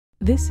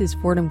This is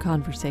Fordham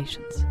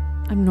Conversations.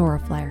 I'm Nora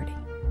Flaherty.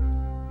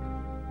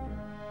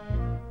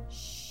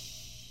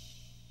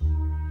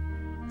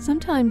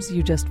 Sometimes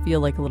you just feel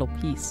like a little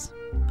peace,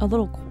 a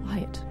little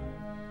quiet,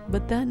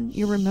 but then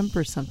you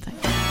remember something.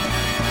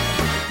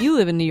 You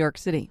live in New York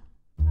City,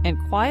 and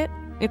quiet,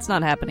 it's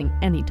not happening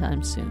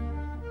anytime soon.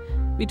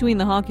 Between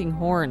the honking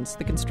horns,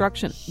 the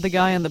construction, the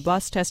guy on the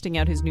bus testing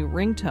out his new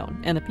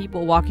ringtone, and the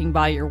people walking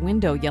by your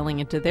window yelling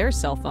into their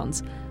cell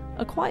phones,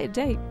 a quiet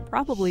day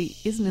probably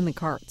isn't in the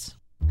cards.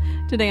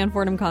 Today on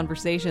Fordham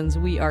Conversations,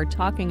 we are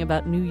talking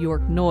about New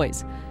York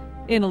noise.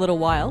 In a little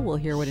while, we'll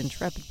hear what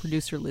intrepid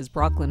producer Liz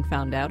Brocklin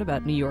found out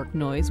about New York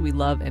noise we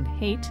love and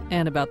hate,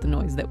 and about the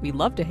noise that we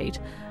love to hate,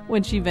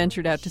 when she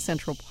ventured out to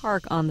Central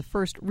Park on the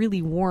first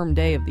really warm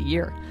day of the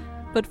year.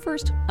 But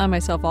first, I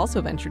myself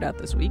also ventured out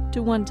this week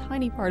to one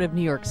tiny part of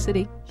New York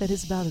City that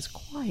is about as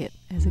quiet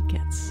as it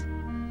gets.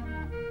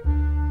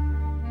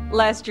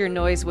 Last year,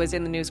 noise was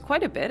in the news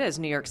quite a bit as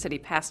New York City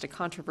passed a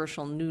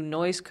controversial new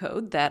noise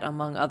code that,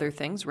 among other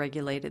things,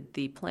 regulated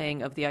the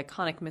playing of the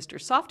iconic Mr.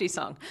 Softee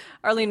song.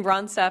 Arlene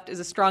Bronseft is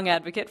a strong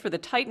advocate for the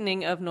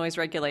tightening of noise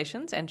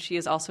regulations, and she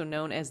is also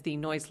known as the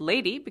Noise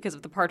Lady because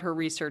of the part her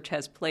research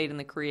has played in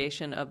the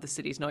creation of the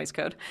city's noise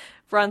code.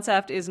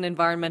 Bronseft is an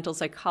environmental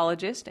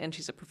psychologist, and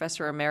she's a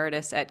professor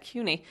emeritus at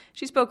CUNY.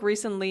 She spoke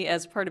recently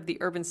as part of the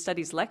Urban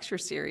Studies lecture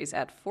series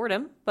at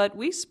Fordham, but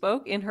we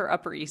spoke in her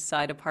Upper East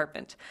Side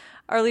apartment.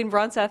 Arlene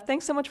Bronseft,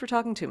 thanks so much for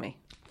talking to me.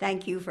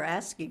 Thank you for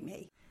asking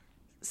me.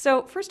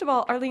 So, first of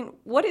all, Arlene,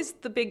 what is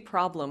the big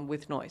problem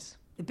with noise?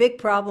 The big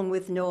problem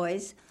with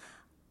noise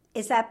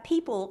is that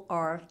people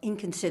are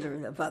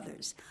inconsiderate of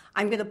others.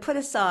 I'm going to put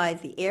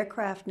aside the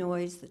aircraft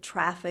noise, the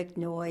traffic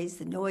noise,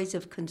 the noise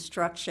of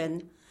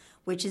construction,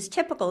 which is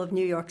typical of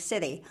New York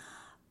City,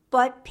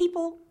 but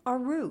people are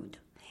rude.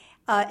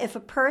 If a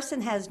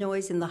person has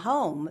noise in the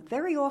home,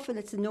 very often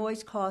it's a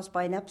noise caused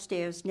by an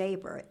upstairs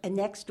neighbor, a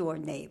next-door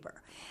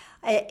neighbor.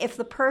 If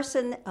the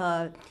person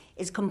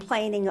is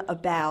complaining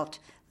about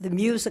the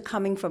music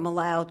coming from a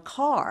loud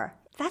car,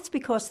 that's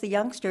because the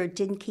youngster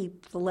didn't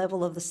keep the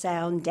level of the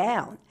sound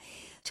down.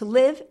 To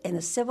live in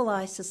a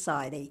civilized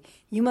society,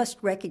 you must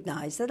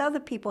recognize that other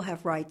people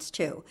have rights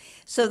too.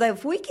 So that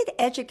if we could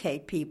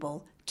educate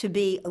people to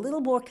be a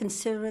little more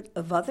considerate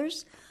of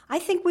others, I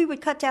think we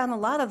would cut down a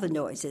lot of the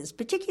noises,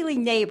 particularly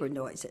neighbor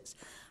noises.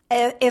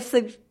 If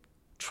the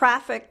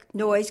traffic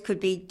noise could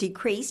be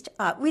decreased,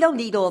 we don't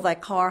need all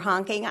that car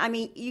honking. I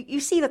mean, you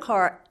see the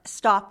car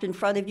stopped in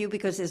front of you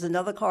because there's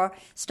another car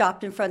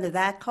stopped in front of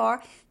that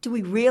car. Do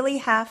we really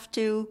have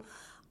to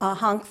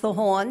honk the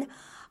horn?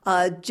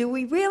 Do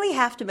we really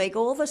have to make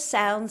all the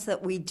sounds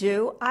that we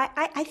do?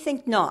 I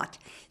think not.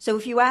 So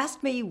if you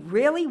ask me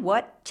really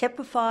what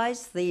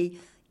typifies the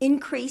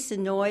increase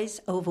in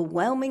noise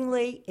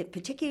overwhelmingly,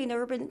 particularly in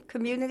urban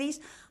communities,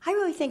 I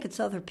really think it's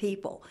other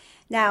people.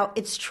 Now,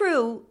 it's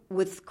true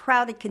with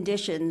crowded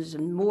conditions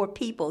and more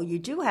people, you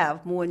do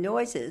have more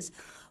noises,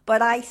 but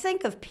I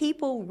think if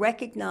people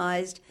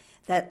recognized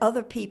that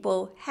other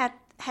people had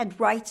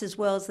rights as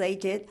well as they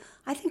did,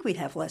 I think we'd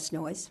have less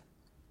noise.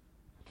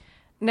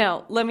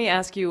 Now, let me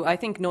ask you, I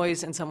think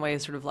noise in some ways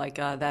is sort of like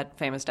that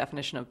famous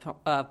definition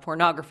of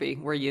pornography,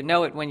 where you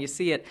know it when you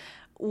see it.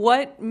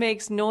 What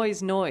makes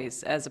noise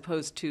noise as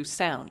opposed to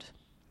sound?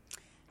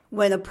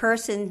 When a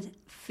person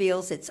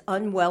feels it's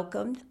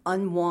unwelcomed,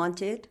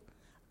 unwanted,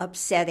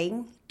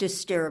 upsetting,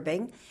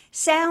 disturbing,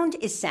 sound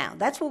is sound.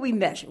 That's what we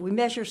measure. We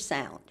measure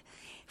sound.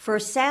 For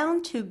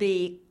sound to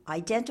be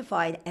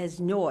identified as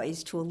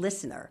noise to a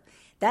listener,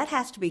 that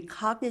has to be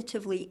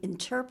cognitively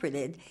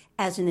interpreted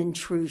as an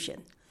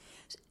intrusion.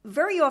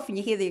 Very often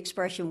you hear the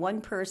expression,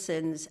 one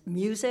person's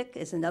music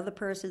is another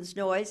person's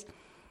noise.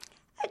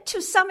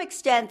 To some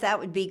extent, that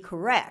would be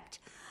correct,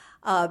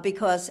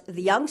 because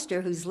the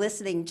youngster who's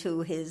listening to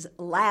his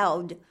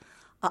loud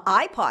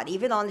iPod,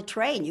 even on the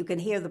train, you can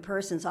hear the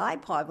person's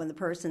iPod when the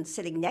person's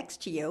sitting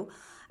next to you,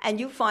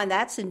 and you find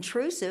that's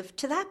intrusive.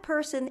 To that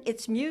person,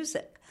 it's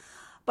music.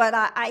 But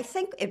I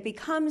think it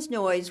becomes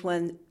noise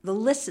when the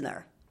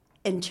listener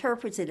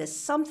interprets it as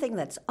something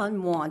that's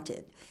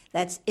unwanted,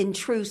 that's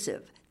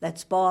intrusive,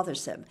 that's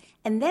bothersome,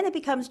 and then it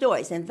becomes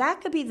noise. And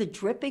that could be the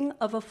dripping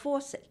of a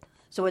faucet.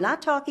 So we're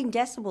not talking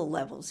decibel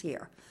levels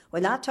here. We're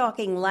not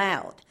talking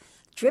loud.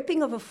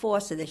 Dripping of a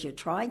faucet as you're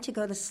trying to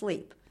go to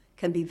sleep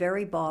can be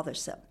very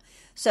bothersome.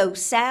 So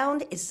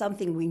sound is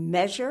something we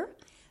measure.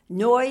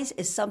 Noise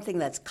is something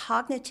that's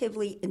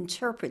cognitively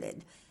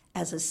interpreted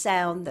as a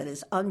sound that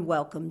is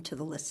unwelcome to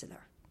the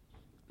listener.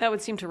 That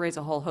would seem to raise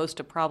a whole host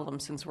of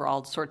problems since we're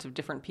all sorts of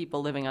different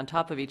people living on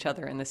top of each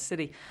other in this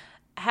city.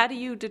 How do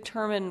you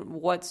determine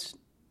what's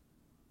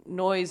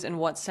noise and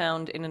what's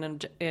sound in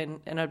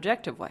an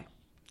objective way?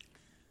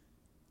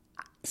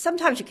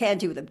 Sometimes you can't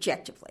do it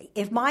objectively.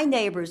 If my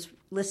neighbor's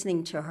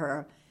listening to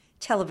her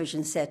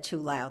television set too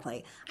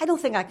loudly, I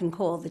don't think I can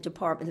call the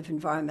Department of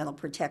Environmental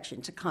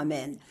Protection to come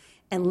in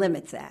and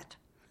limit that.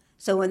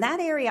 So in that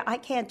area, I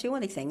can't do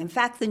anything. In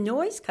fact, the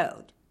noise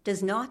code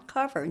does not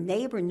cover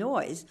neighbor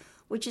noise,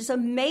 which is a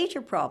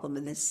major problem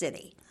in this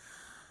city.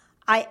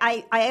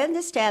 I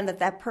understand that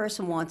that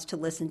person wants to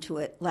listen to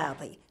it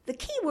loudly. The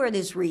key word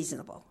is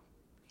reasonable.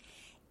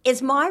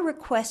 Is my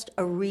request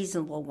a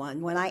reasonable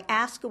one when I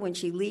ask her when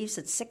she leaves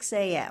at 6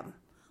 a.m.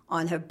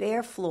 on her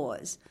bare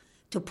floors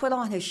to put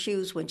on her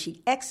shoes when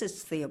she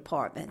exits the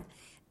apartment,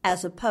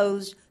 as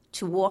opposed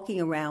to walking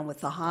around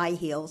with the high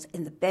heels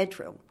in the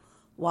bedroom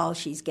while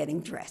she's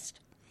getting dressed?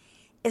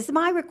 Is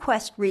my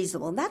request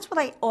reasonable? And that's what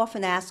I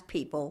often ask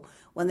people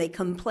when they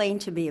complain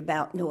to me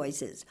about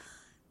noises.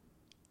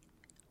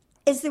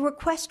 Is the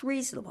request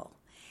reasonable?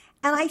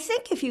 And I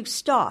think if you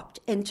stopped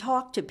and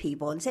talked to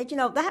people and said, you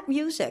know, that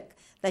music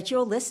that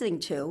you're listening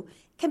to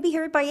can be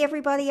heard by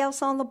everybody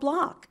else on the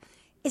block.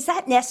 Is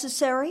that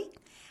necessary?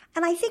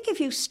 And I think if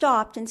you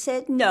stopped and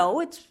said, no,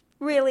 it's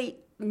really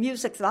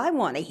music that I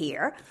want to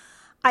hear,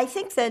 I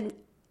think then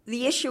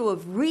the issue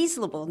of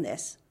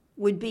reasonableness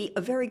would be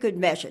a very good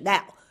measure.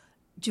 Now,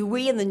 do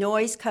we in the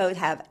noise code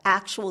have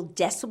actual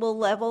decibel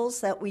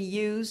levels that we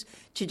use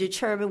to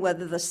determine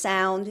whether the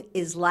sound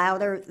is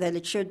louder than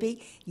it should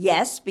be?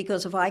 Yes,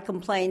 because if I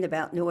complained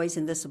about noise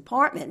in this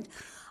apartment,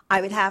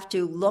 I would have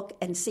to look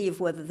and see if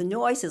whether the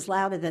noise is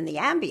louder than the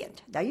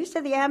ambient. Now, you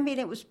said the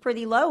ambient, it was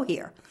pretty low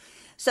here.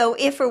 So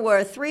if it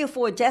were 3 or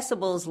 4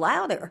 decibels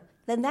louder,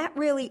 then that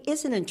really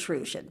is an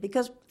intrusion,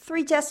 because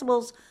 3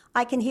 decibels,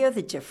 I can hear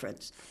the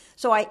difference.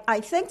 So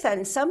I think that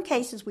in some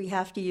cases we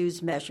have to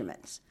use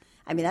measurements.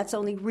 I mean, that's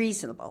only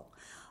reasonable.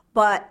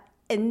 But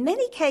in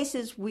many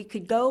cases, we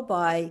could go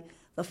by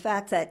the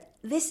fact that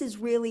this is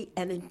really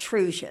an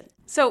intrusion.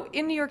 So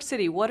in New York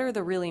City, what are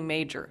the really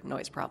major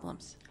noise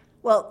problems?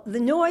 Well, the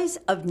noise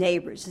of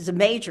neighbors is a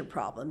major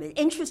problem. And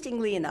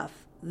interestingly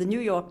enough, the New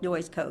York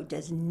Noise Code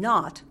does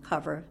not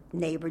cover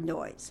neighbor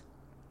noise.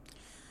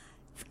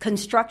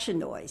 Construction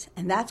noise,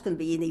 and that's going to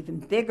be an even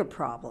bigger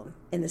problem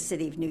in the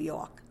city of New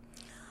York.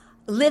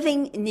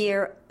 Living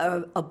near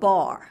a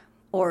bar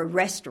or a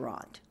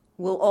restaurant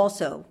will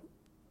also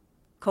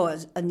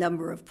cause a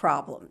number of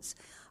problems,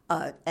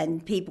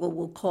 and people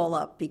will call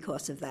up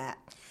because of that.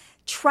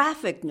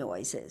 Traffic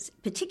noises,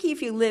 particularly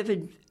if you live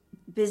in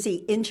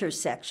busy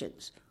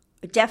intersections,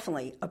 are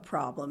definitely a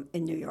problem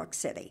in New York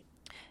City.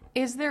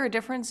 Is there a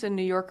difference in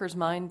New Yorkers'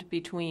 mind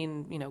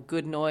between,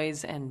 good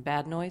noise and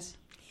bad noise?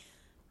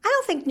 I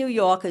don't think New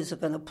Yorkers are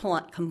going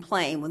to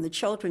complain when the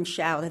children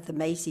shout at the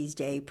Macy's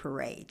Day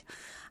Parade.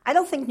 I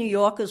don't think New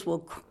Yorkers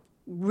will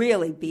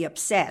really be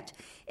upset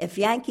if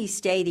Yankee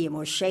Stadium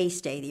or Shea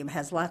Stadium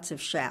has lots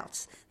of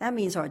shouts. That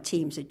means our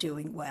teams are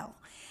doing well.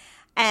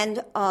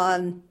 And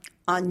on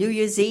New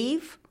Year's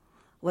Eve,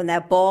 when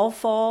that ball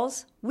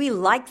falls, we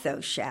like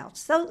those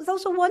shouts.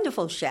 Those are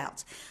wonderful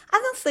shouts. I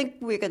don't think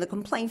we're going to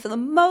complain for the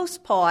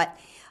most part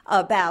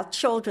about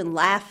children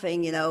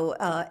laughing,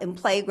 in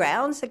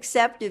playgrounds,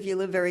 except if you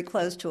live very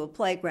close to a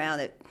playground,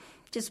 it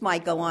just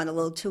might go on a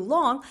little too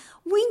long.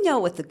 We know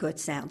what the good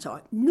sounds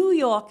are. New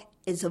York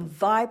is a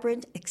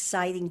vibrant,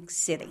 exciting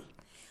city.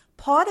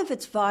 Part of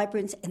its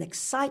vibrance and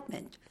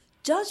excitement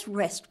does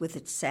rest with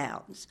its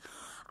sounds.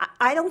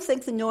 I don't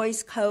think the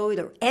noise code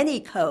or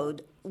any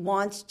code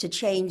wants to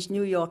change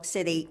New York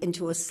City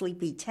into a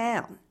sleepy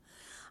town.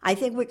 I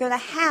think we're going to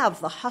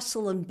have the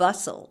hustle and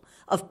bustle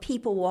of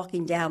people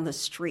walking down the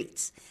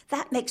streets.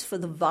 That makes for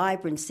the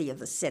vibrancy of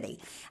the city.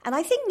 And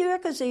I think New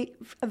Yorkers are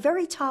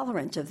very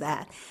tolerant of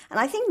that. And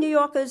I think New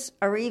Yorkers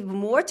are even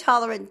more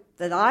tolerant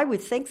than I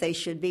would think they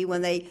should be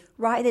when they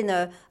ride in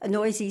a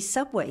noisy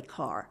subway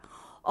car,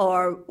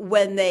 or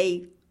when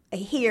they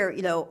hear,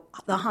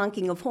 the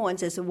honking of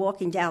horns as they're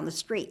walking down the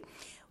street.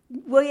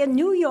 Where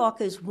New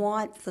Yorkers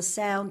want the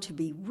sound to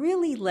be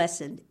really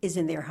lessened is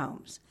in their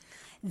homes.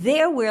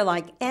 There, we're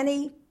like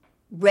any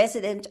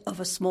resident of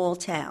a small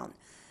town.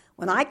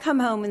 When I come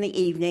home in the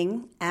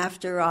evening,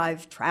 after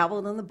I've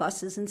traveled on the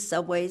buses and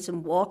subways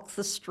and walked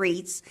the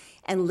streets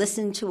and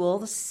listened to all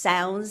the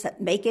sounds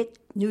that make it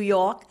New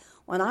York,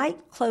 when I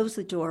close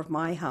the door of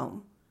my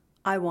home,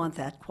 I want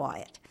that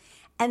quiet.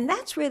 And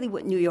that's really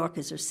what New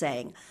Yorkers are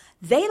saying.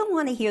 They don't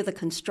want to hear the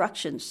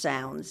construction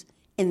sounds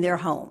in their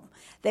home.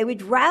 They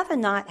would rather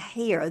not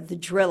hear the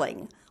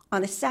drilling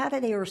on a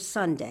Saturday or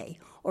Sunday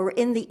or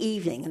in the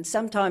evening. And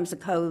sometimes the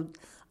code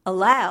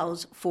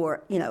allows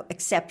for,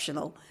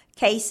 exceptional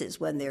cases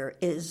when there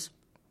is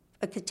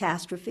a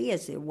catastrophe,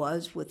 as there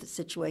was with the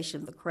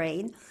situation of the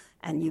crane,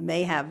 and you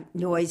may have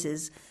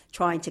noises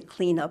trying to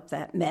clean up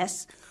that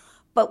mess.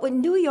 But what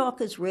New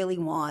Yorkers really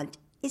want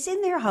is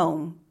in their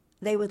home,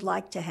 they would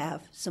like to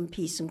have some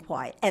peace and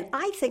quiet. And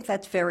I think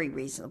that's very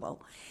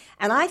reasonable.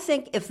 And I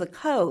think if the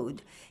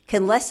code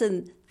can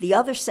lessen the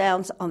other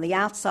sounds on the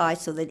outside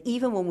so that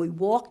even when we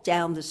walk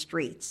down the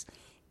streets,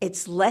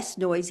 it's less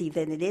noisy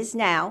than it is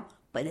now,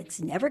 but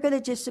it's never going to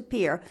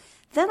disappear,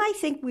 then I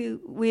think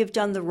we have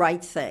done the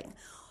right thing.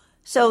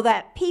 So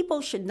that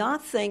people should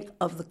not think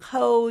of the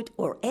code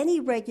or any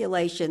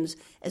regulations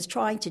as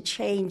trying to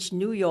change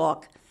New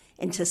York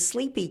into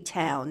Sleepy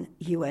Town,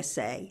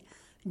 USA.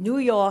 New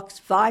York's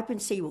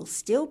vibrancy will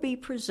still be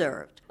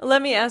preserved.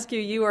 Let me ask you,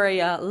 you are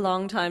a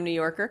longtime New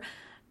Yorker.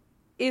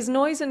 Is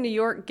noise in New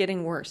York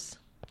getting worse?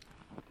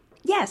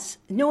 Yes,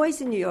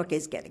 noise in New York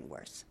is getting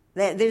worse.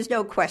 There's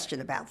no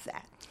question about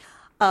that.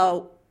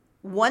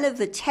 One of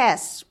the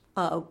tests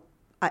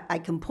I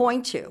can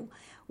point to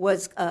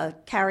was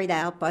carried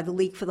out by the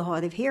League for the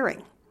Hard of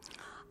Hearing.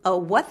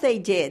 What they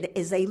did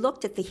is they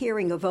looked at the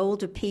hearing of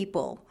older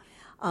people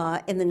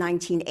in the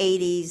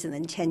 1980s, and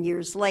then 10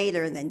 years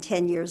later, and then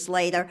 10 years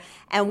later.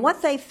 And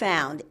what they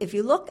found, if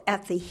you look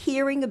at the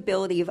hearing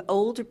ability of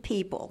older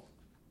people,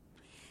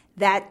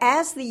 that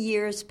as the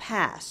years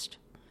passed,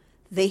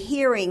 the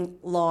hearing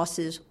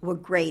losses were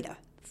greater.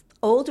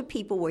 Older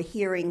people were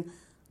hearing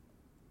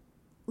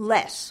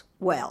less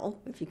well,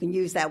 if you can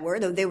use that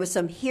word, or there was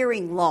some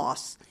hearing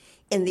loss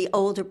in the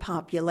older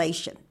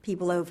population,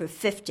 people over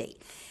 50.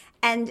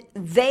 And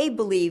they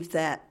believed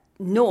that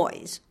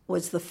noise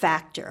was the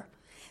factor.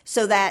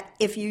 So that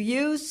if you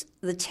use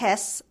the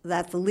tests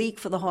that the League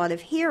for the Hard of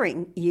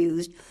Hearing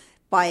used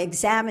by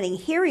examining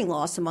hearing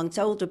loss amongst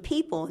older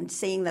people and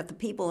seeing that the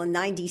people in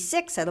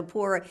 96 had a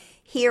poorer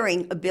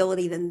hearing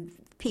ability than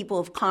people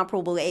of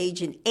comparable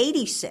age in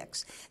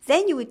 86,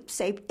 then you would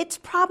say it's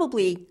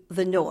probably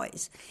the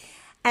noise.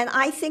 And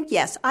I think,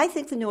 yes, I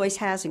think the noise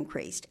has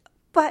increased.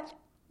 But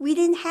we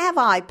didn't have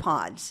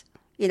iPods,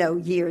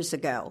 years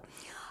ago.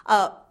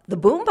 The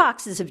boom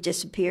boxes have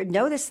disappeared.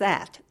 Notice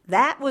that.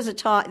 There was a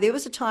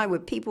time where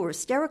people were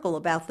hysterical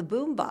about the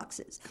boom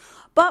boxes.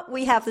 But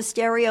we have the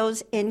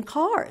stereos in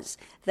cars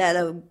that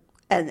are,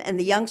 and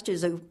the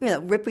youngsters are,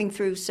 ripping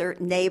through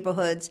certain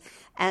neighborhoods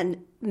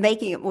and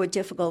making it more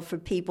difficult for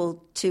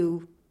people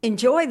to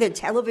enjoy their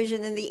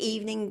television in the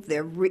evening,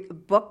 their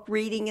book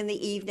reading in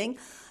the evening.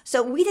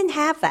 So we didn't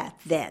have that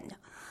then.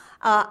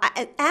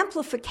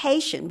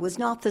 Amplification was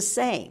not the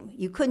same.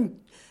 You couldn't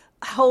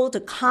hold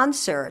a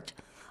concert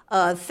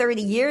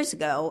 30 years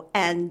ago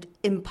and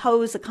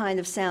impose the kind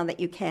of sound that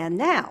you can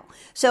now.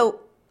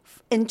 So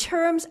in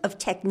terms of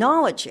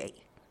technology,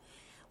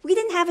 we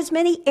didn't have as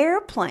many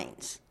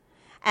airplanes.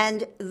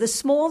 And the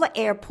smaller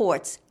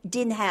airports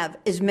didn't have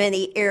as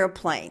many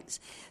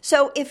airplanes.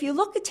 So if you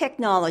look at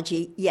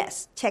technology,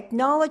 yes,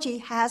 technology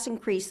has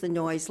increased the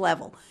noise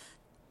level.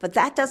 But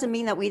that doesn't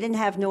mean that we didn't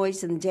have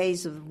noise in the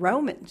days of the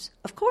Romans.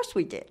 Of course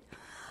we did.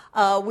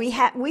 We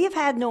have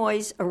had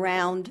noise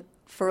around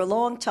for a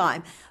long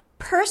time.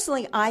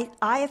 Personally, I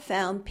have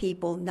found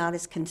people not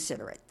as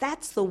considerate.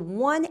 That's the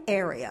one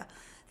area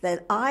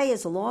that I,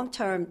 as a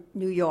long-term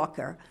New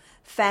Yorker,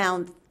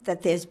 found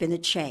that there's been a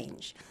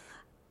change.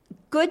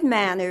 Good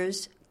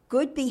manners,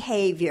 good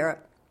behavior,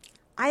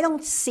 I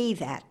don't see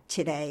that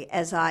today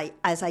as I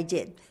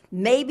did.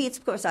 Maybe it's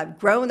because I've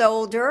grown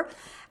older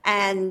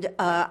and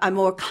I'm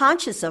more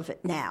conscious of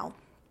it now.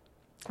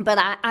 But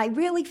I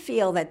really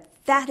feel that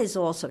has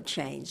also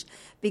changed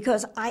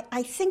because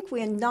I think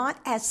we're not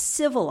as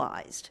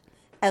civilized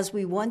as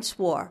we once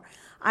were.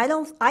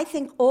 I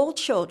think all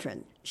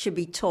children should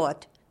be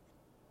taught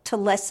to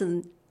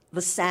lessen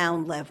the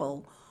sound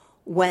level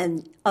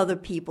when other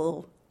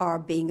people are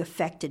being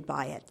affected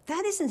by it.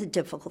 That isn't a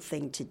difficult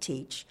thing to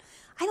teach.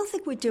 I don't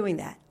think we're doing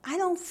that. I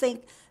don't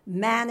think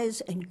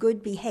manners and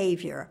good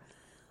behavior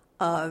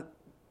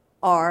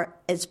are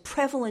as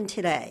prevalent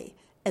today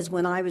as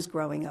when I was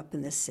growing up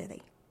in this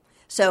city.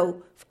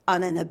 So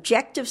on an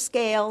objective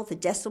scale, the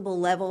decibel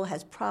level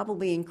has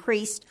probably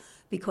increased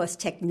because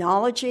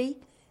technology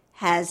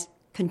has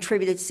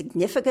contributed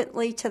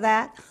significantly to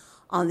that.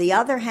 On the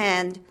other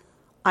hand,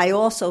 I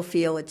also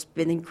feel it's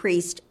been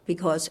increased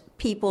because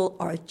people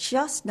are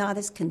just not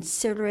as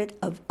considerate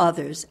of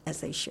others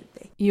as they should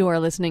be. You are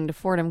listening to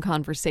Fordham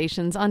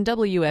Conversations on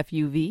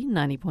WFUV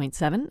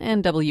 90.7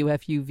 and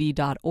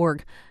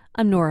WFUV.org.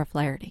 I'm Nora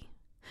Flaherty.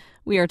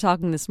 We are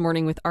talking this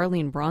morning with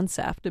Arlene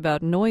Bronshaft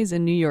about noise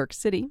in New York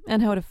City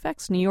and how it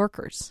affects New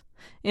Yorkers.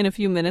 In a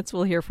few minutes,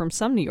 we'll hear from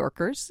some New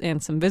Yorkers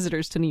and some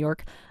visitors to New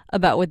York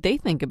about what they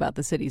think about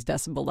the city's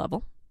decibel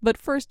level. But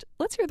first,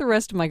 let's hear the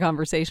rest of my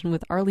conversation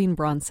with Arlene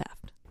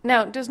Bronshaft.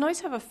 Now, does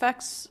noise have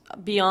effects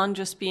beyond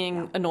just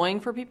being annoying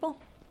for people?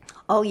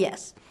 Oh,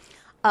 yes.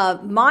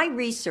 My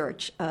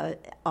research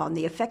on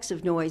the effects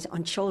of noise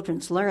on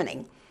children's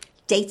learning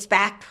dates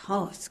back,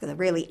 it's going to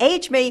really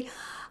age me,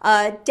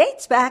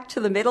 dates back to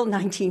the middle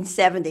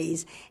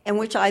 1970s, in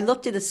which I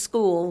looked at a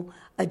school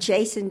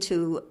adjacent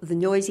to the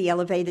noisy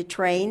elevated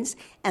trains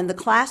and the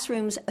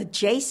classrooms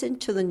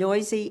adjacent to the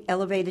noisy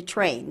elevated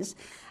trains.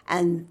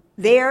 And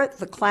there,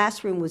 the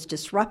classroom was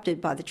disrupted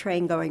by the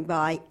train going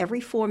by every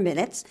 4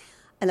 minutes,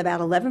 and about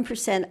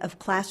 11% of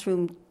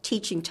classroom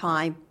teaching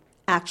time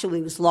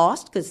actually was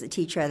lost because the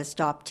teacher had to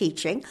stop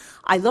teaching.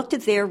 I looked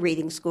at their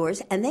reading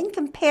scores and then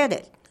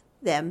compared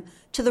them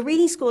to the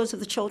reading scores of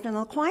the children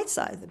on the quiet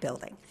side of the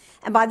building.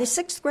 And by the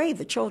 6th grade,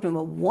 the children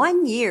were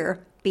 1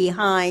 year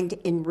behind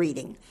in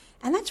reading.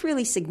 And that's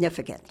really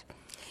significant.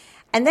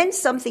 And then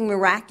something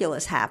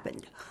miraculous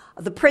happened.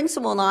 The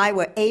principal and I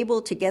were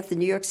able to get the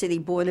New York City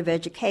Board of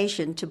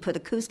Education to put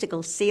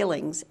acoustical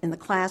ceilings in the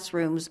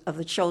classrooms of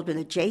the children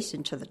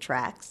adjacent to the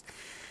tracks.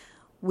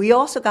 We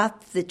also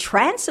got the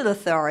Transit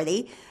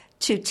Authority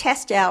to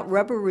test out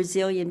rubber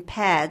resilient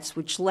pads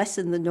which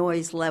lessen the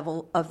noise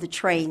level of the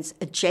trains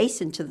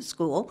adjacent to the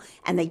school,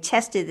 and they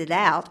tested it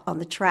out on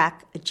the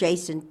track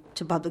adjacent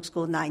to Public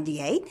School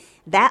 98.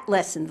 That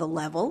lessened the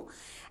level,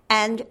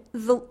 and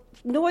the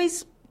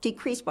noise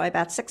decreased by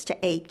about 6 to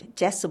 8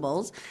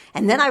 decibels.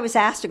 And then I was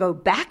asked to go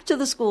back to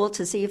the school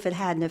to see if it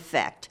had an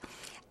effect.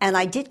 And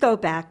I did go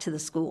back to the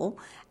school,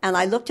 and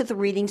I looked at the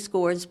reading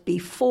scores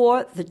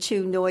before the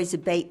 2 noise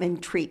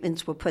abatement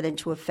treatments were put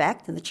into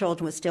effect, and the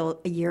children were still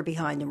a year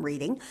behind in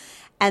reading.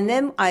 And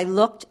then I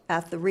looked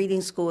at the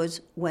reading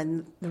scores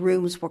when the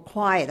rooms were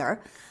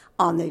quieter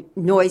on the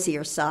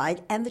noisier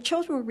side, and the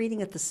children were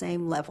reading at the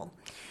same level.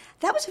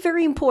 That was a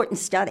very important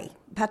study.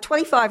 About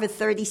 25 or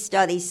 30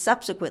 studies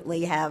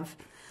subsequently have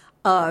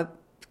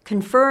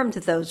confirmed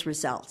those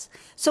results.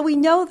 So we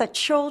know that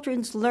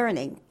children's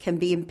learning can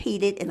be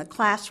impeded in a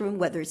classroom,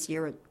 whether it's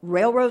near a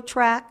railroad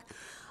track,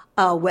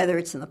 whether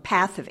it's in the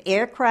path of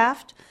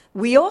aircraft.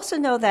 We also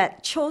know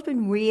that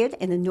children reared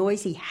in a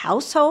noisy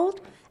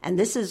household, and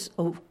this is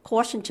a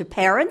caution to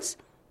parents,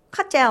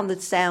 cut down the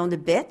sound a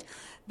bit,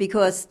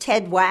 because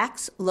Ted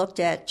Wax looked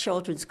at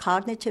children's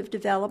cognitive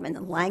development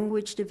and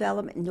language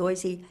development in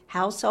noisy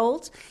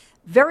households,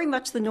 very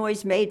much the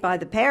noise made by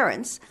the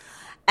parents,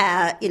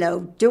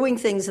 doing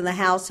things in the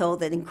household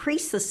that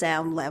increase the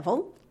sound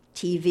level,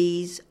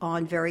 TVs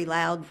on very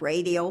loud,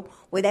 radio,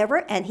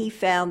 whatever, and he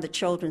found the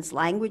children's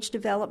language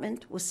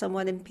development was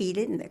somewhat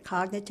impeded in their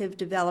cognitive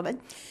development.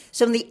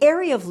 So in the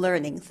area of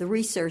learning, the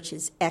research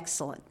is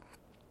excellent.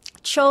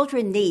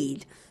 Children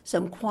need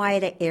some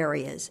quieter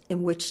areas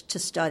in which to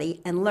study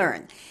and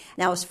learn.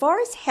 Now, as far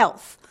as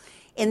health,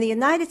 in the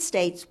United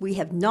States, we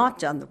have not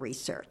done the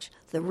research.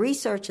 The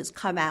research has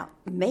come out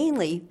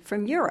mainly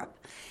from Europe.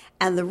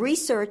 And the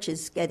research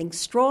is getting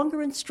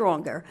stronger and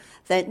stronger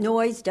that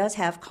noise does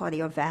have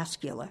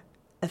cardiovascular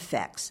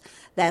effects,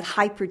 that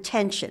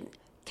hypertension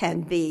can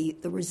be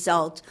the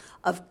result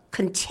of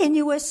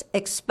continuous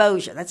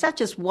exposure. That's not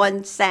just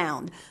one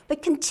sound,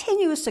 but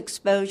continuous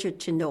exposure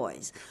to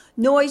noise.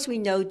 Noise, we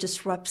know,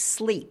 disrupts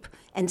sleep,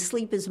 and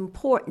sleep is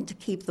important to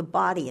keep the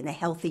body in a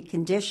healthy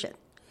condition.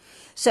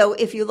 So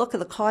if you look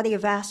at the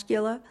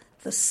cardiovascular,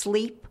 the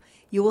sleep,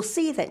 you will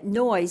see that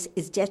noise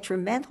is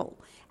detrimental,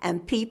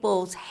 and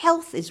people's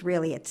health is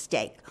really at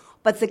stake.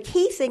 But the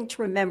key thing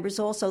to remember is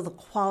also the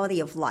quality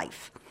of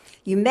life.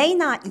 You may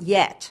not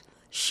yet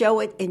show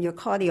it in your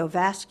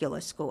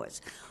cardiovascular scores,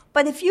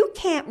 but if you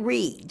can't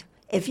read,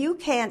 if you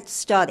can't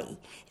study,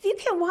 if you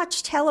can't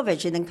watch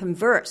television and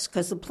converse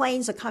because the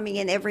planes are coming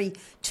in every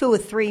 2 or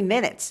 3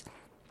 minutes,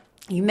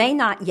 you may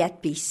not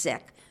yet be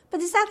sick. But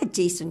is that a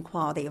decent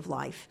quality of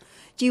life?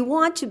 Do you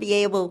want to be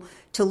able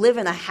to live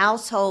in a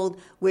household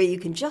where you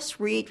can just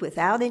read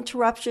without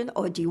interruption,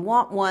 or do you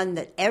want one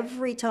that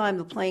every time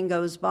the plane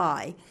goes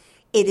by,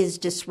 it is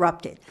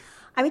disrupted?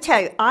 I mean,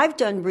 tell you, I've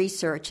done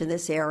research in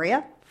this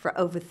area for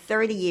over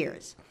 30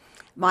 years.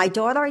 My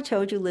daughter, I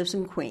told you, lives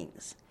in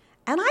Queens.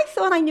 And I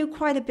thought I knew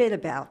quite a bit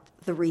about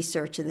the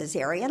research in this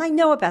area, and I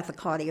know about the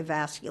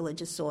cardiovascular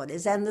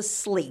disorders and the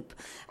sleep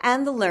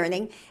and the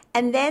learning.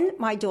 And then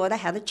my daughter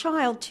had a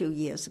child 2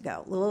 years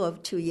ago, a little over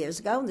 2 years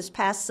ago. And this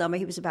past summer,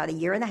 he was about a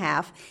year and a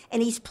half,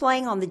 and he's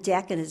playing on the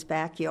deck in his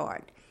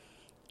backyard.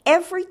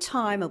 Every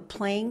time a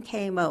plane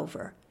came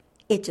over,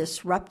 it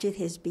disrupted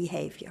his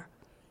behavior.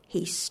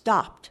 He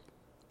stopped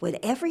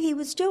whatever he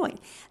was doing.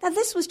 Now,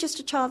 this was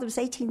just a child that was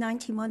 18,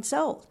 19 months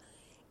old.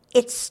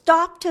 It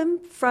stopped him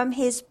from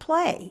his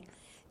play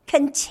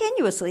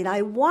continuously, and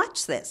I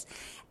watched this.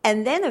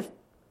 And then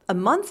a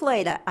month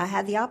later, I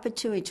had the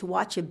opportunity to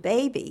watch a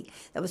baby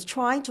that was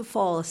trying to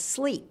fall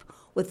asleep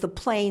with the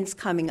planes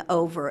coming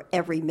over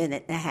every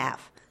minute and a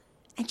half.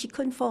 And she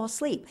couldn't fall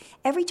asleep.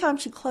 Every time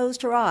she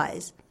closed her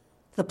eyes,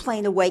 the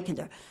plane awakened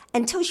her,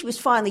 until she was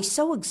finally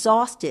so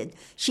exhausted,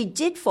 she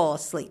did fall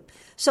asleep.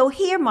 So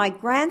here, my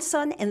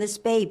grandson and this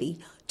baby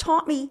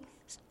taught me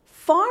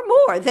far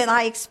more than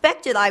I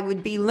expected I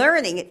would be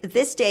learning at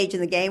this stage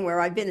in the game,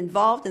 where I've been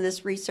involved in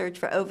this research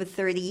for over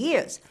 30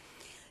 years.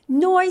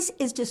 Noise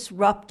is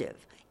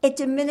disruptive. It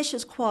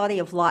diminishes quality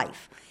of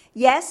life.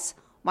 Yes,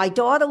 my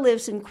daughter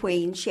lives in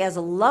Queens. She has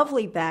a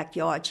lovely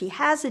backyard. She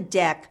has a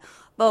deck,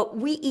 but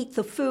we eat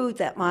the food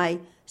that my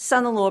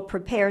son-in-law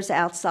prepares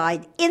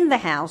outside in the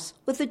house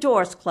with the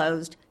doors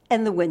closed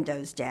and the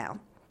windows down.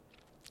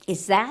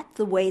 Is that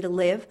the way to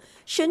live?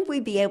 Shouldn't we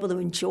be able to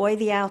enjoy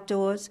the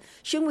outdoors?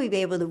 Shouldn't we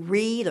be able to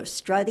read or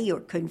study or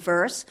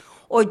converse?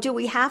 Or do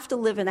we have to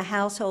live in a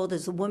household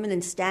as the woman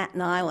in Staten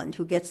Island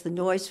who gets the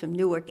noise from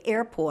Newark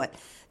Airport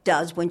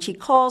does when she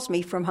calls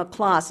me from her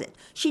closet?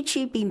 Should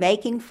she be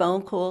making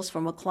phone calls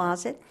from a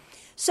closet?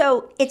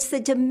 So it's the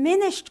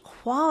diminished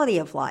quality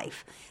of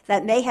life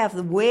that may have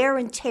the wear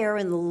and tear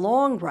in the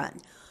long run.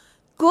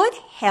 Good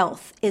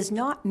health is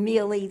not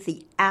merely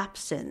the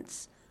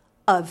absence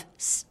of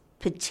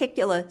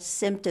particular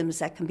symptoms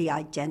that can be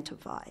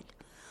identified.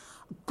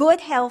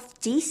 Good health,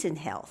 decent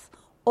health,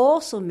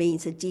 also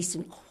means a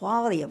decent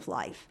quality of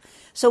life.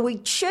 So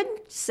we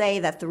shouldn't say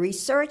that the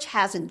research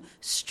hasn't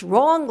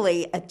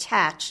strongly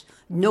attached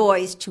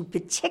noise to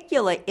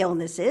particular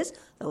illnesses,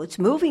 though it's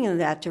moving in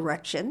that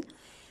direction.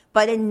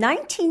 But in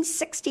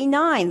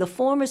 1969, the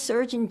former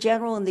Surgeon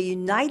General in the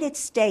United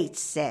States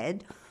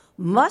said,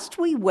 "Must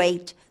we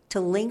wait to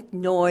link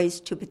noise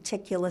to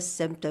particular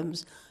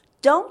symptoms?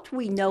 Don't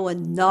we know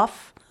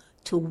enough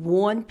to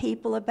warn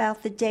people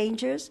about the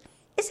dangers?"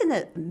 Isn't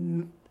it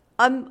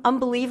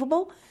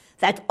unbelievable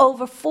that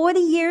about 40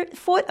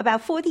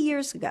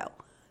 years ago,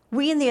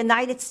 we in the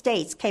United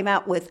States came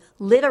out with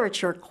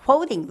literature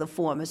quoting the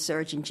former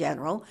Surgeon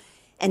General,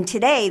 and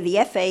today the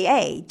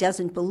FAA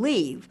doesn't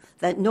believe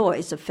that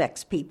noise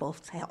affects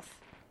people's health.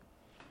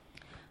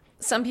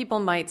 Some people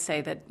might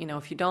say that,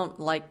 if you don't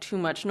like too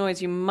much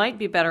noise, you might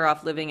be better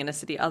off living in a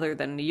city other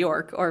than New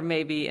York, or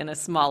maybe in a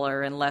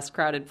smaller and less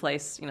crowded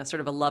place, sort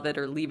of a love it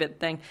or leave it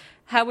thing.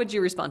 How would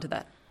you respond to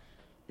that?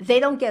 They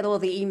don't get all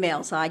the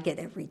emails I get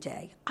every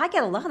day. I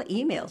get a lot of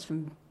emails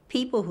from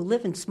people who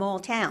live in small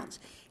towns.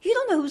 You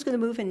don't know who's going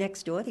to move in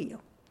next door to you.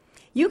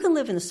 You can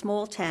live in a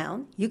small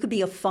town. You could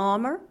be a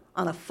farmer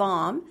on a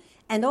farm,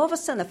 and all of a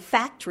sudden a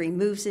factory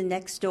moves in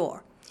next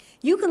door.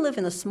 You can live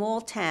in a small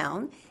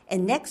town,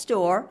 and next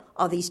door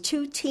are these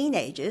two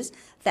teenagers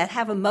that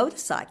have a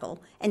motorcycle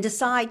and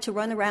decide to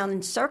run around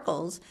in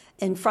circles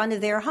in front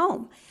of their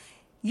home.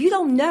 You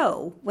don't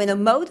know when a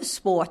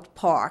motorsport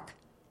park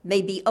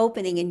may be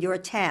opening in your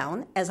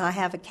town, as I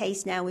have a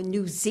case now in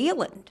New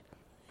Zealand.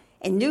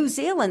 In New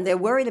Zealand, they're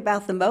worried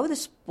about the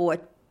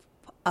motorsport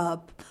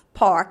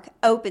park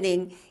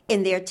opening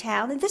in their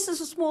town, and this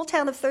is a small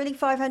town of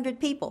 3,500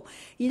 people.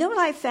 You know what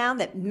I found?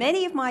 That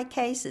many of my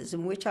cases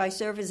in which I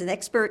serve as an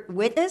expert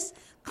witness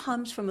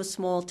comes from a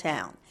small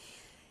town.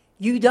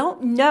 You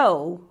don't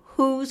know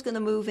who's going to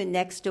move in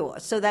next door.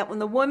 So that when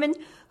the woman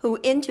who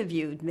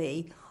interviewed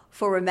me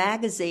for a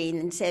magazine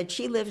and said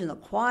she lived in a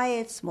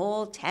quiet,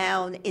 small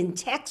town in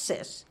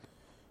Texas,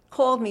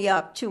 called me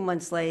up 2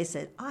 months later and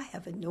said, "I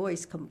have a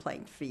noise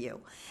complaint for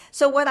you."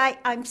 So what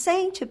I'm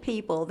saying to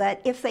people,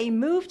 that if they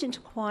moved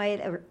into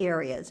quiet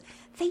areas,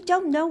 they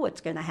don't know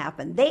what's going to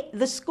happen.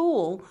 The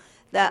school,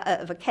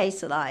 of a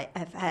case that I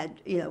have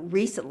had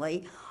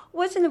recently,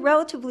 was in a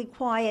relatively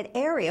quiet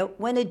area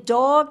when a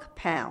dog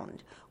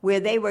pound, where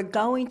they were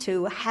going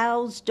to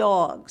house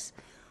dogs,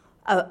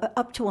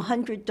 up to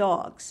 100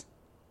 dogs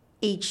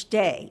each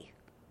day,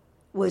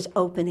 was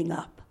opening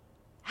up.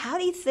 How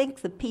do you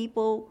think the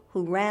people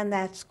who ran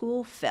that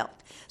school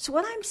felt? So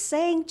what I'm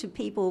saying to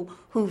people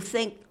who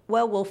think,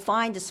 well, we'll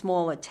find a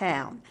smaller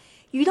town,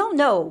 you don't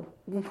know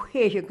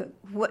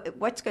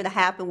what's going to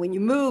happen when you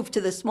move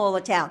to the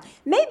smaller town.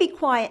 It may be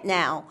quiet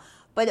now,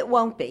 but it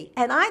won't be.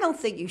 And I don't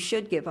think you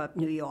should give up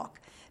New York,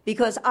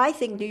 because I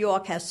think New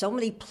York has so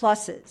many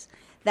pluses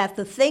that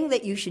the thing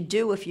that you should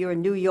do if you're a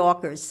New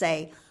Yorker is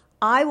say,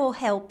 I will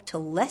help to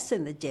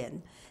lessen the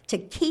din, to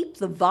keep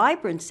the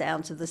vibrant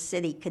sounds of the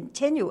city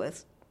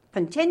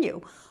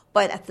continue,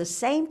 but at the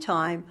same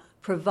time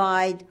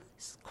provide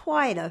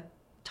quieter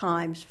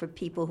times for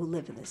people who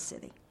live in the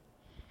city.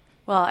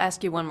 Well, I'll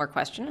ask you one more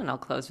question, and I'll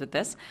close with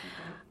this.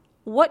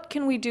 What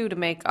can we do to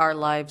make our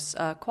lives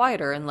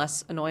quieter and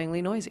less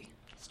annoyingly noisy?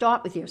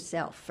 Start with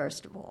yourself,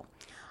 first of all.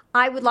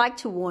 I would like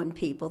to warn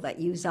people that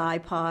use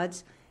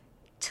iPods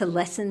to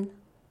lessen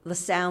the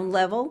sound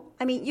level.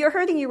 I mean, you're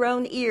hurting your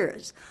own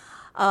ears.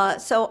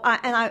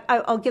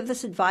 I'll give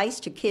this advice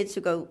to kids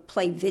who go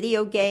play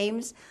video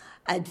games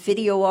at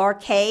video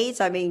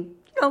arcades. I mean,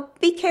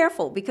 be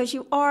careful, because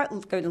you are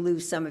going to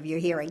lose some of your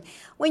hearing.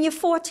 When you're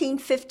 14,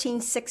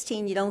 15,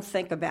 16, you don't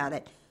think about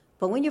it.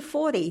 But when you're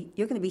 40,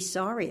 you're going to be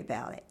sorry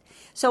about it.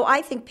 So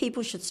I think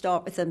people should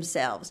start with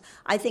themselves.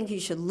 I think you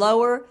should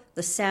lower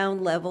the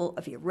sound level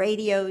of your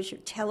radios,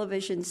 your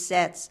television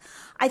sets.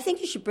 I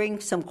think you should bring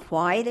some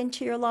quiet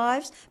into your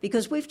lives,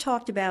 because we've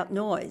talked about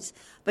noise.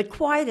 But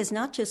quiet is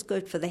not just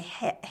good for the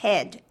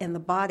head and the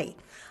body.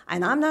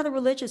 And I'm not a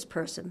religious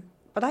person,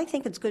 but I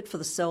think it's good for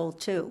the soul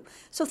too.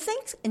 So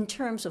think in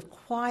terms of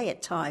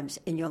quiet times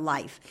in your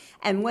life.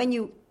 And when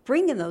you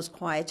bring in those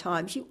quiet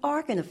times, you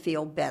are going to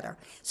feel better.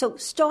 So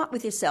start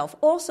with yourself.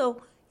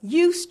 Also,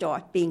 you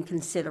start being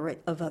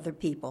considerate of other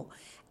people.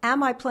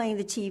 Am I playing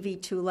the TV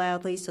too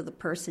loudly so the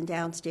person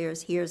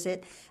downstairs hears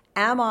it?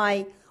 Am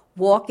I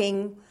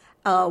walking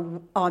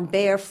on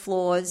bare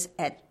floors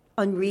at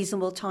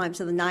unreasonable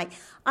times of the night?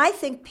 I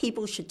think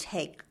people should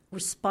take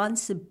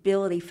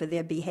responsibility for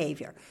their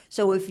behavior.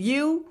 So if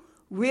you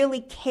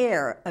really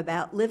care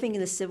about living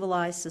in a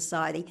civilized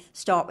society,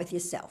 start with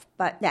yourself.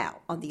 But now,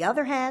 on the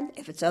other hand,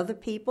 if it's other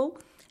people,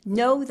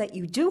 know that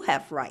you do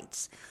have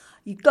rights.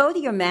 You go to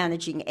your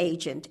managing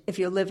agent if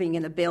you're living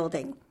in a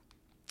building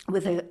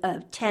with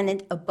a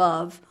tenant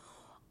above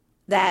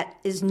that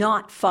is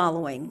not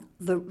following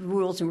the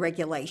rules and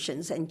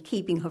regulations and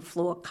keeping her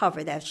floor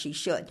covered as she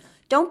should.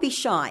 Don't be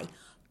shy.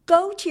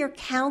 Go to your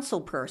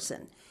council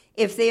person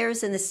if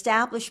there's an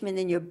establishment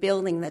in your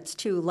building that's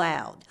too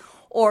loud,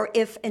 or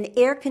if an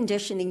air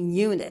conditioning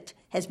unit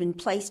has been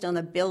placed on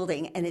a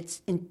building and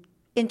it's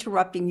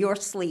interrupting your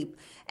sleep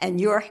and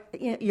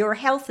your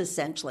health,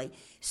 essentially.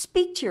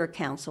 Speak to your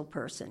council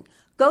person.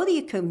 Go to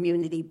your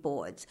community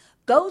boards.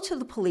 Go to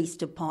the police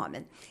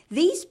department.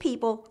 These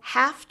people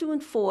have to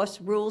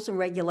enforce rules and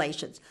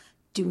regulations.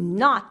 Do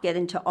not get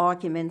into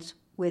arguments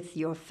with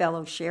your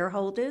fellow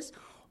shareholders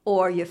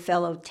or your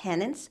fellow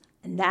tenants,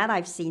 and that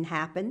I've seen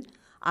happen.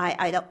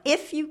 I don't.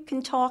 If you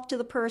can talk to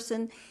the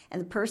person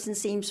and the person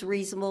seems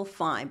reasonable,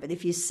 fine. But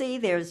if you see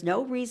there's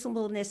no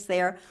reasonableness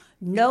there,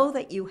 know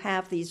that you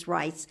have these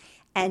rights,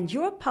 and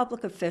your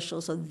public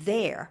officials are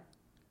there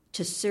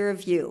to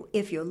serve you.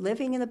 If you're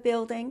living in a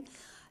building,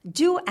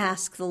 do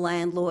ask the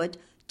landlord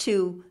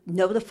to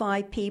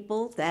notify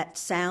people that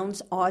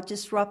sounds are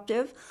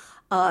disruptive.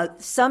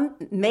 Some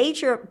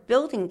major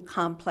building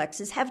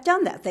complexes have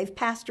done that. They've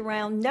passed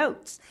around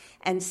notes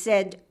and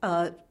said,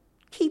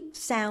 keep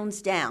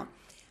sounds down.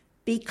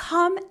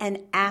 Become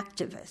an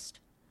activist.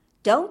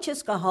 Don't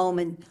just go home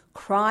and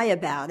cry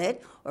about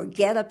it or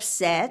get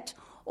upset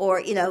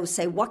or,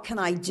 say, what can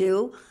I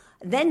do?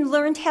 Then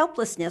learned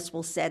helplessness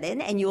will set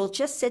in, and you'll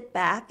just sit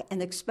back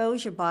and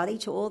expose your body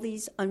to all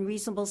these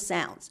unreasonable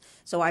sounds.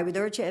 So I would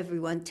urge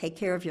everyone, take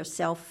care of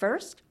yourself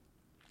first,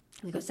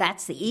 because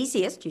that's the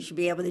easiest. You should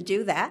be able to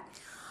do that.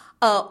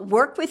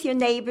 Work with your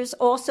neighbors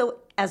also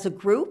as a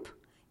group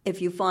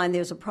if you find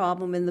there's a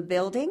problem in the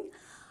building.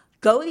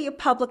 Go to your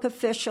public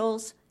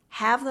officials.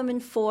 Have them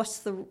enforce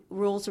the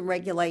rules and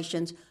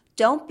regulations.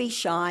 Don't be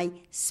shy.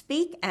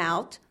 Speak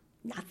out.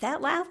 Not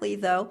that loudly,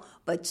 though,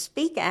 but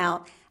speak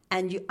out.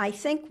 And I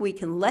think we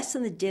can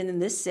lessen the din in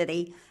this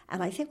city,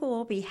 and I think we'll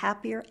all be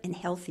happier and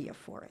healthier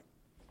for it.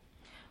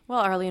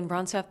 Well, Arlene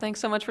Bronseth, thanks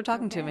so much for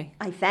talking to me.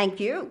 I thank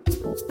you.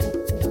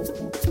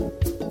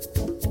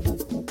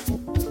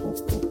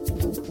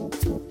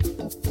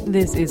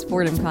 This is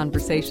Fordham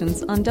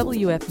Conversations on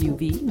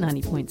WFUV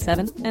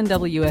 90.7 and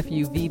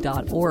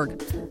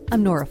WFUV.org.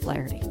 I'm Nora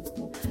Flaherty.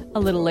 A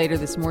little later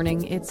this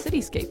morning, it's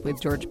Cityscape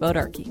with George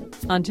Bodarky.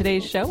 On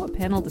today's show, a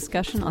panel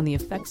discussion on the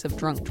effects of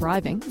drunk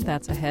driving.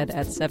 That's ahead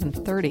at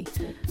 7:30.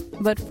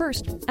 But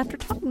first, after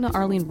talking to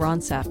Arlene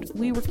Bronseth,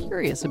 we were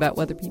curious about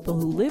whether people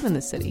who live in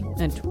the city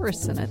and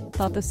tourists in it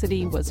thought the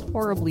city was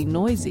horribly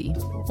noisy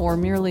or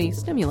merely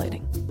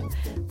stimulating.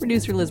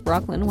 Producer Liz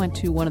Brocklin went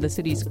to one of the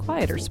city's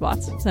quieter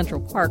spots, Central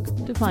Park,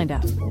 to find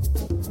out.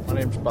 My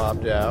name's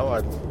Bob Dow. I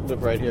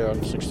live right here on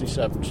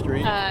 67th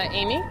Street.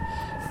 Amy,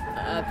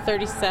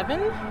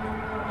 37.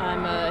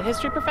 I'm a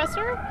history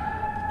professor,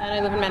 and I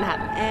live in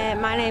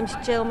Manhattan. My name's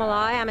Jill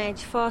Malloy. I'm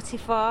age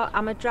 44.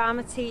 I'm a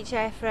drama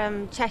teacher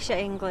from Cheshire,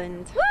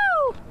 England.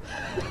 Woo!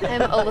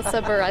 I'm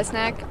Alyssa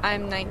Bereznak.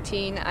 I'm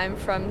 19. I'm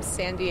from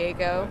San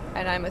Diego,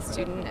 and I'm a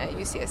student at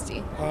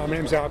UCSD. My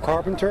name's Al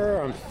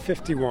Carpenter. I'm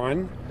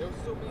 51.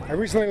 I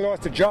recently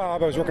lost a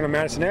job. I was working on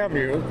Madison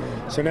Avenue,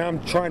 so now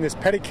I'm trying this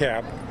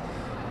pedicab,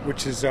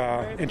 which is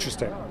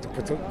interesting,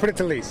 to put it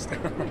to least.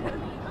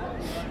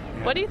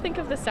 What do you think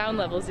of the sound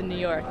levels in New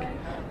York?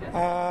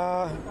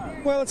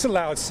 Well, it's a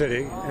loud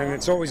city, and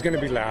it's always going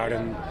to be loud.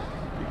 And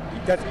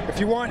if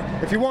you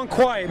want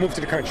quiet, move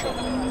to the country.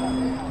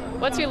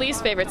 What's your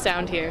least favorite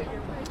sound here?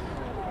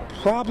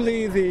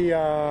 Probably the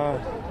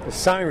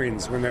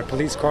sirens when the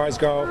police cars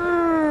go.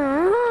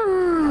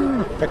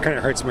 That kind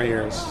of hurts my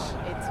ears.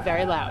 It's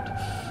very loud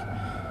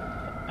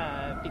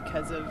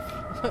because of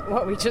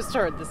what we just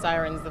heard, the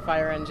sirens, the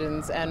fire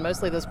engines, and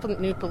mostly those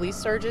new police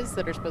surges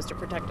that are supposed to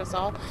protect us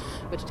all,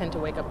 which tend to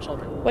wake up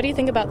children. What do you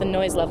think about the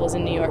noise levels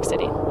in New York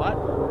City? What?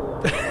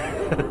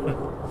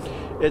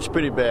 It's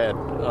pretty bad.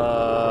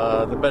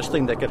 The best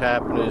thing that could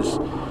happen is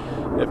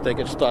if they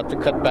could start to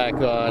cut back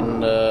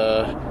on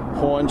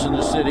horns in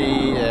the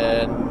city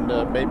and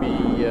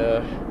maybe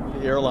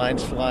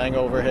airlines flying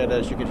overhead,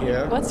 as you can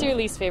hear. What's your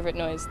least favorite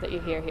noise that you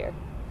hear here?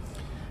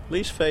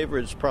 Least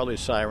favorite is probably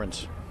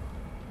sirens.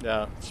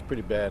 Yeah, it's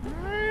pretty bad.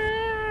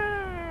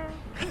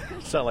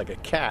 Sound like a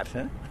cat,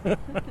 huh?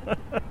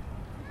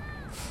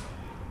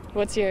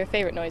 What's your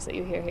favorite noise that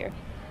you hear here?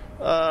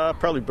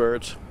 Probably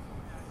birds.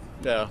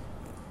 Yeah,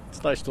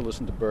 it's nice to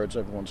listen to birds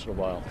every once in a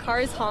while.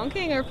 Cars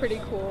honking are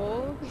pretty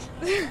cool.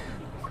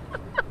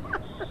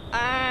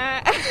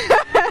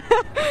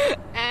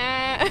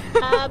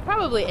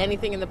 Probably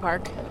anything in the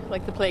park,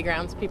 like the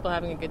playgrounds, people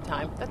having a good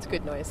time. That's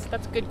good noise.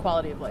 That's good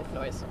quality of life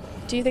noise.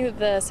 Do you think that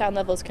the sound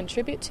levels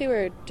contribute to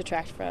or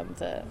detract from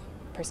the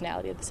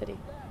personality of the city?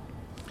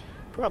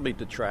 Probably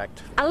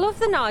detract. I love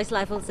the noise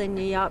levels in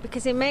New York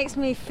because it makes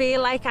me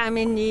feel like I'm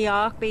in New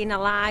York being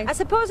alive. I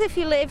suppose if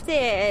you lived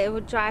here, it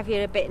would drive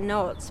you a bit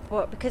nuts,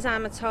 but because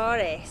I'm a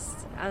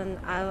tourist and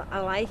I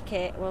like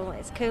it, well,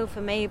 it's cool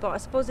for me, but I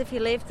suppose if you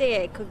lived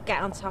here, it could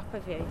get on top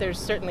of you. There's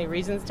certainly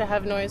reasons to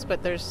have noise,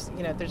 but there's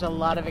a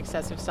lot of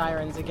excessive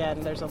sirens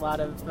again. There's just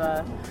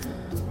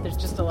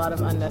a lot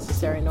of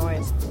unnecessary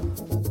noise.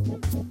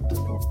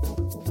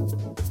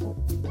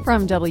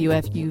 From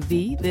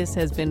WFUV, this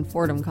has been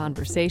Fordham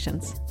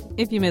Conversations.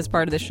 If you missed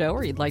part of the show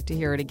or you'd like to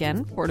hear it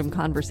again, Fordham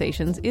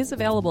Conversations is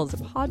available as a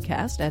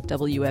podcast at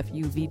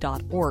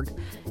WFUV.org.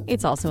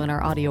 It's also in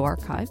our audio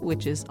archive,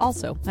 which is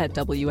also at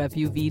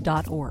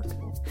WFUV.org.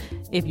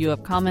 If you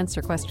have comments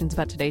or questions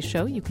about today's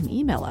show, you can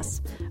email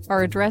us.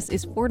 Our address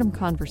is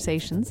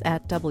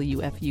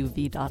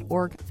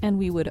fordhamconversations@wfuv.org, and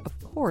we would,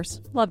 of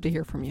course, love to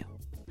hear from you.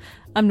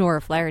 I'm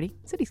Nora Flaherty.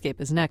 Cityscape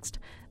is next.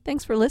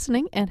 Thanks for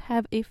listening, and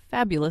have a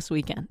fabulous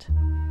weekend.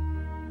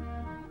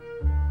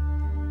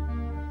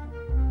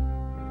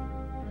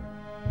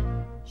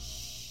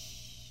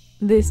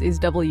 This is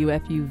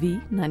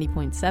WFUV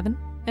 90.7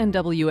 and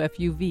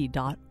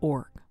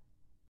WFUV.org.